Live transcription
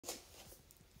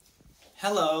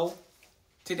Hello,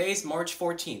 today's March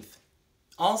 14th,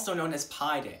 also known as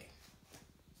Pi Day.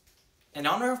 In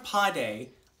honor of Pi Day,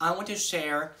 I want to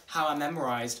share how I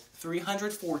memorized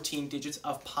 314 digits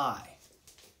of pi.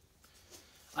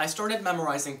 I started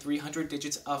memorizing 300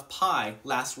 digits of pi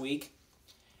last week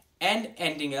and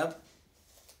ending up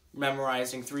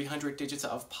memorizing 300 digits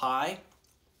of pi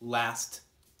last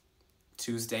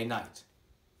Tuesday night.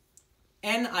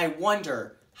 And I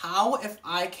wonder how if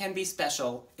I can be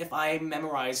special if I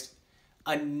memorized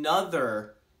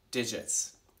another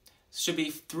digits. Should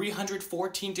be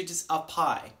 314 digits of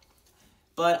pi.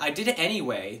 But I did it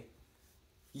anyway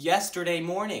yesterday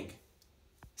morning.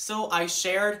 So I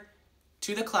shared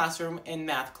to the classroom in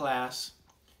math class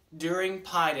during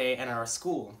Pi Day at our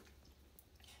school.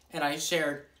 And I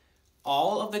shared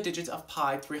all of the digits of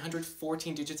pi,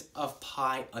 314 digits of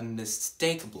pi,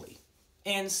 unmistakably.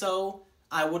 And so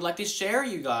I would like to share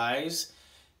you guys,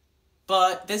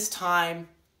 but this time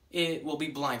it will be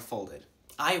blindfolded.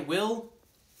 I will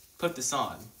put this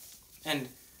on and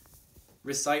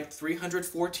recite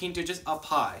 314 digits of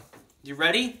pi. You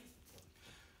ready?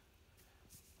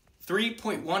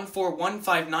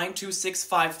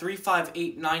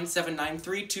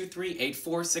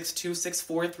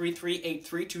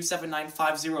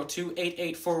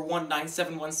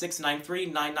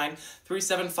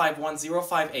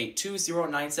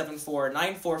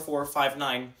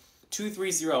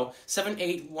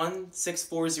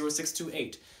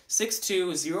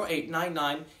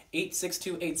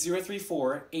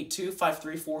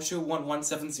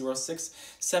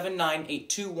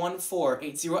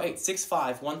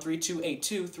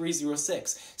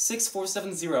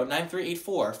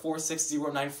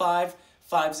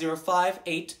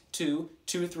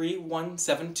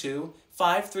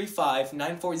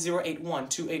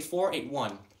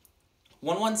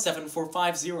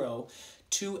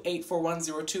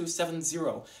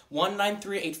 284102701938521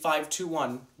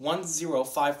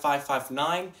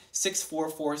 1938521055559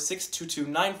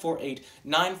 644622948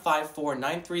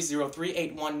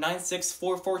 954930381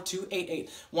 9644288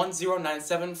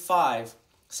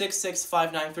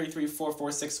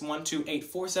 1097533446128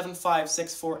 475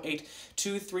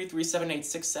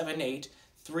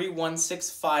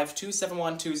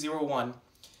 233786783165271201201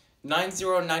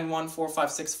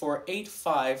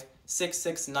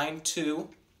 90914564856692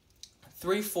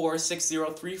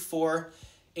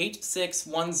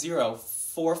 3460348610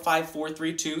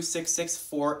 45432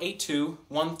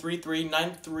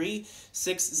 13393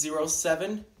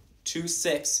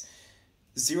 60726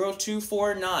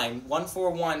 0249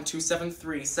 141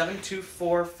 273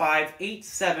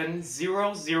 724587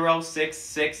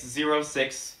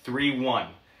 00660631.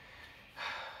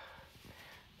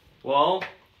 Well,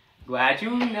 glad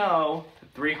you know the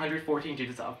 314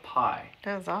 digits of pi.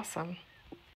 That was awesome.